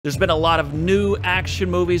There's been a lot of new action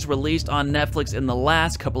movies released on Netflix in the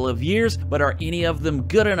last couple of years, but are any of them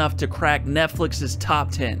good enough to crack Netflix's top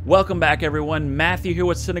 10? Welcome back, everyone. Matthew here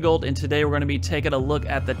with CineGold, and today we're going to be taking a look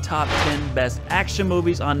at the top 10 best action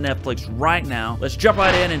movies on Netflix right now. Let's jump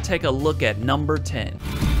right in and take a look at number 10.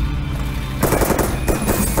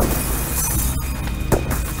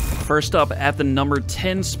 First up at the number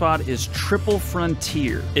 10 spot is Triple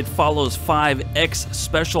Frontier. It follows 5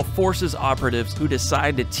 ex-Special Forces operatives who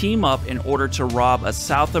decide to team up in order to rob a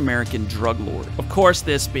South American drug lord. Of course,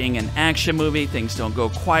 this being an action movie, things don't go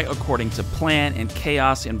quite according to plan and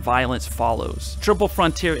chaos and violence follows. Triple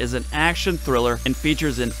Frontier is an action thriller and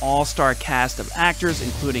features an all-star cast of actors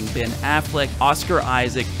including Ben Affleck, Oscar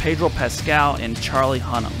Isaac, Pedro Pascal, and Charlie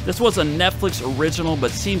Hunnam. This was a Netflix original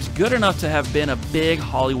but seems good enough to have been a big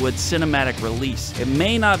Hollywood cinematic release. It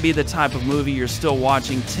may not be the type of movie you're still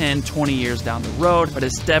watching 10, 20 years down the road, but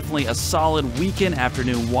it's definitely a solid weekend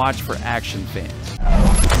afternoon watch for action fans.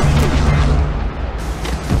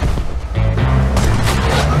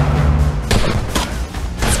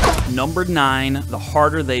 Number 9, The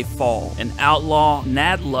Harder They Fall. An outlaw,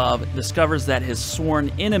 Nat Love, discovers that his sworn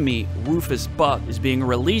enemy, Rufus Buck, is being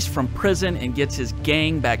released from prison and gets his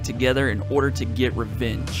gang back together in order to get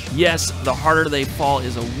revenge. Yes, The Harder They Fall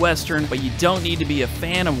is a Western, but you don't need to be a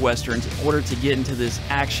fan of Westerns in order to get into this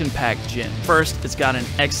action-packed gem. First, it's got an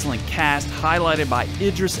excellent cast, highlighted by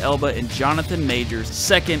Idris Elba and Jonathan Majors.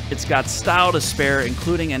 Second, it's got style to spare,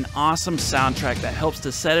 including an awesome soundtrack that helps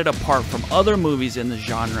to set it apart from other movies in the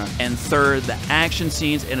genre. And third, the action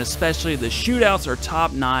scenes and especially the shootouts are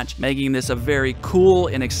top-notch, making this a very cool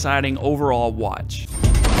and exciting overall watch.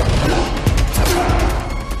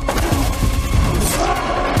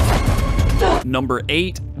 Number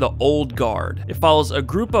 8, The Old Guard. It follows a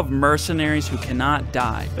group of mercenaries who cannot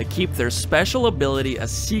die, but keep their special ability a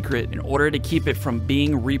secret in order to keep it from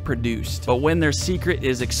being reproduced. But when their secret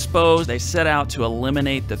is exposed, they set out to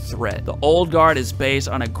eliminate the threat. The Old Guard is based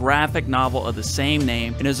on a graphic novel of the same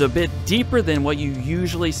name and is a bit deeper than what you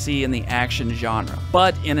usually see in the action genre.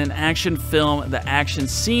 But in an action film, the action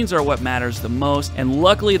scenes are what matters the most, and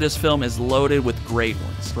luckily this film is loaded with great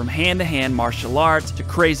ones. From hand-to-hand martial arts to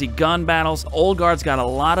crazy gun battles, Old Guard's got a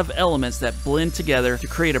lot of elements that blend together to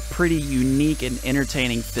create a pretty unique and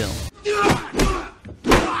entertaining film.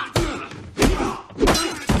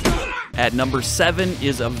 At number 7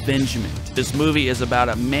 is Avengement. This movie is about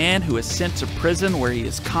a man who is sent to prison where he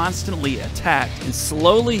is constantly attacked, and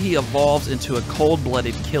slowly he evolves into a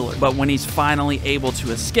cold-blooded killer. But when he's finally able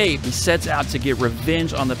to escape, he sets out to get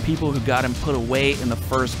revenge on the people who got him put away in the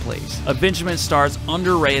first place. Avengement stars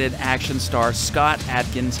underrated action star Scott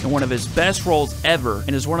Adkins in one of his best roles ever,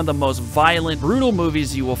 and is one of the most violent, brutal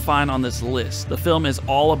movies you will find on this list. The film is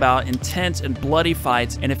all about intense and bloody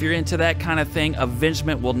fights, and if you're into that kind of thing,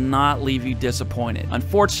 Avengement will not leave you disappointed.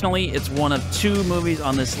 Unfortunately, it's one of 2 movies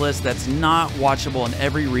on this list that's not watchable in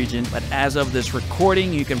every region, but as of this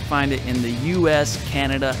recording, you can find it in the US,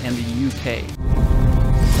 Canada, and the UK.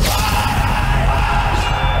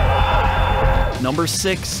 Number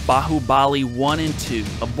 6, Baahubali 1 and 2.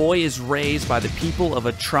 A boy is raised by the people of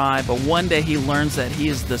a tribe, but one day he learns that he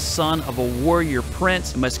is the son of a warrior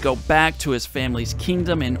prince and must go back to his family's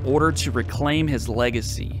kingdom in order to reclaim his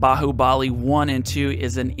legacy. Baahubali 1 and 2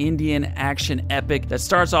 is an Indian action epic that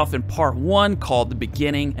starts off in part 1 called The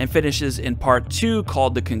Beginning and finishes in part 2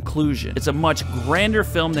 called The Conclusion. It's a much grander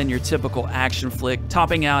film than your typical action flick,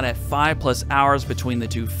 topping out at 5+ hours between the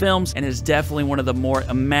 2 films, and is definitely one of the more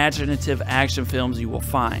imaginative action films you will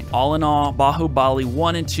find. All in all, Baahubali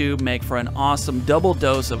 1 and 2 make for an awesome double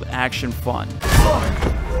dose of action fun.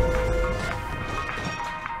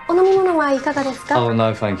 Oh,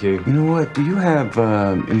 no, thank you. You know what? Do you have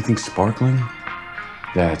anything sparkling?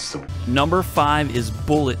 That's the one. Number 5 is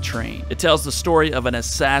Bullet Train. It tells the story of an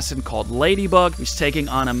assassin called Ladybug who's taking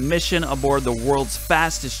on a mission aboard the world's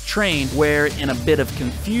fastest train, where, in a bit of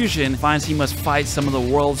confusion, finds he must fight some of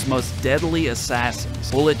the world's most deadly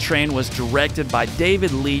assassins. Bullet Train was directed by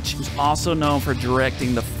David Leitch, who's also known for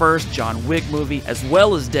directing the first John Wick movie, as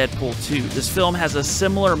well as Deadpool 2. This film has a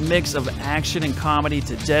similar mix of action and comedy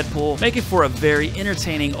to Deadpool, making for a very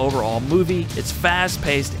entertaining overall movie. It's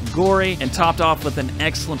fast-paced and gory, and topped off with an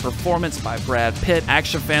excellent performance by Brad Pitt.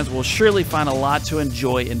 Action fans will surely find a lot to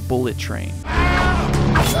enjoy in Bullet Train.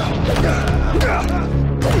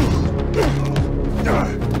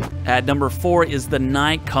 At number 4 is The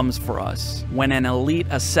Night Comes for Us, when an elite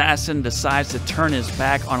assassin decides to turn his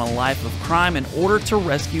back on a life of crime in order to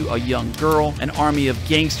rescue a young girl. An army of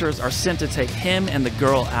gangsters are sent to take him and the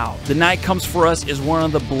girl out. The Night Comes for Us is one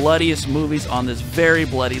of the bloodiest movies on this very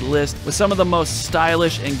bloody list, with some of the most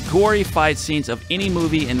stylish and gory fight scenes of any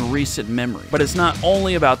movie in recent memory. But it's not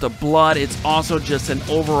only about the blood, it's also just an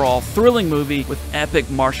overall thrilling movie with epic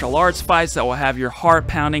martial arts fights that will have your heart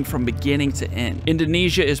pounding from beginning to end.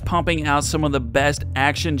 Indonesia is pumping out some of the best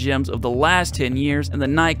action gems of the last 10 years, and The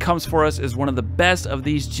Night Comes for Us is one of the best of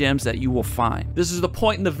these gems that you will find. This is the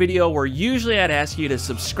point in the video where usually I'd ask you to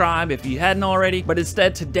subscribe if you hadn't already, but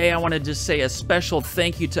instead today I want to just say a special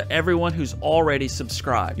thank you to everyone who's already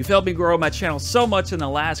subscribed. You've helped me grow my channel so much in the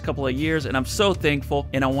last couple of years, and I'm so thankful,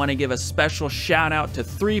 and I want to give a special shout out to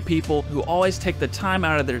 3 people who always take the time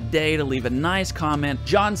out of their day to leave a nice comment: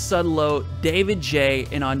 John Sudlow, David J,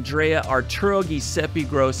 and Andrea Arturo Giuseppe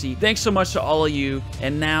Grossi. Thanks so much to all of you,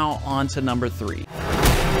 and now on to number 3.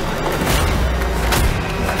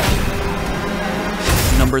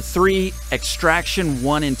 Number 3, Extraction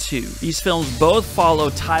 1 and 2. These films both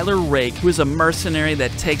follow Tyler Rake, who is a mercenary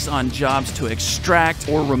that takes on jobs to extract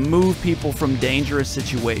or remove people from dangerous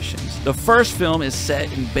situations. The first film is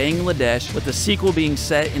set in Bangladesh, with the sequel being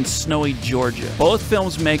set in snowy Georgia. Both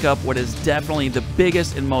films make up what is definitely the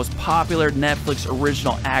biggest and most popular Netflix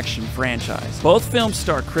original action franchise. Both films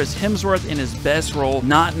star Chris Hemsworth in his best role,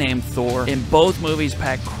 not named Thor, and both movies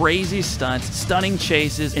pack crazy stunts, stunning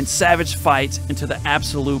chases, and savage fights into the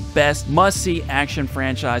absolute best must-see action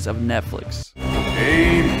franchise of Netflix.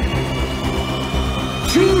 Aim.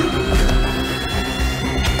 Shoot.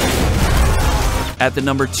 At the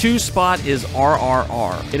number 2 spot is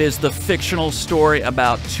RRR. It is the fictional story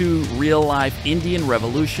about 2 real-life Indian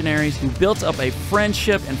revolutionaries who built up a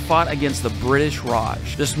friendship and fought against the British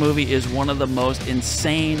Raj. This movie is one of the most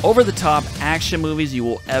insane, over-the-top action movies you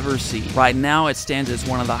will ever see. Right now, it stands as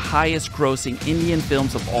one of the highest-grossing Indian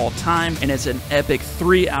films of all time, and it's an epic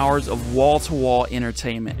 3 hours of wall-to-wall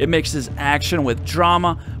entertainment. It mixes action with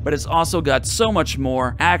drama, but it's also got so much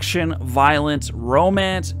more: action, violence,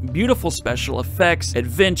 romance, beautiful special effects,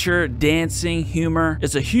 adventure, dancing, humor.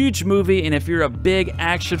 It's a huge movie, and if you're a big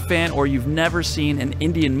action fan or you've never seen an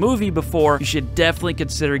Indian movie before, you should definitely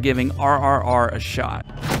consider giving RRR a shot.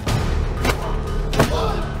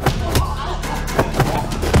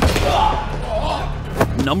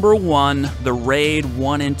 Number 1, The Raid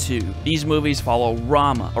 1 and 2. These movies follow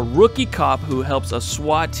Rama, a rookie cop who helps a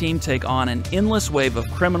SWAT team take on an endless wave of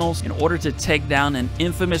criminals in order to take down an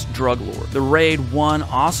infamous drug lord. The Raid 1,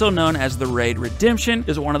 also known as The Raid Redemption,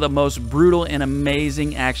 is one of the most brutal and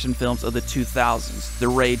amazing action films of the 2000s. The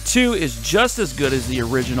Raid 2 is just as good as the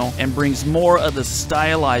original and brings more of the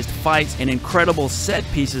stylized fights and incredible set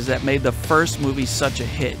pieces that made the first movie such a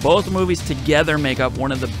hit. Both movies together make up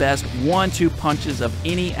one of the best 1-2 punches of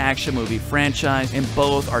any action movie franchise, and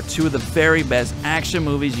both are 2 of the very best action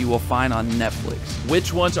movies you will find on Netflix.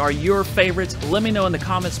 Which ones are your favorites? Let me know in the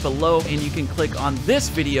comments below, and you can click on this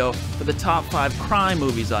video for the top 5 crime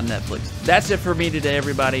movies on Netflix. That's it for me today,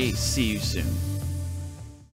 everybody. See you soon.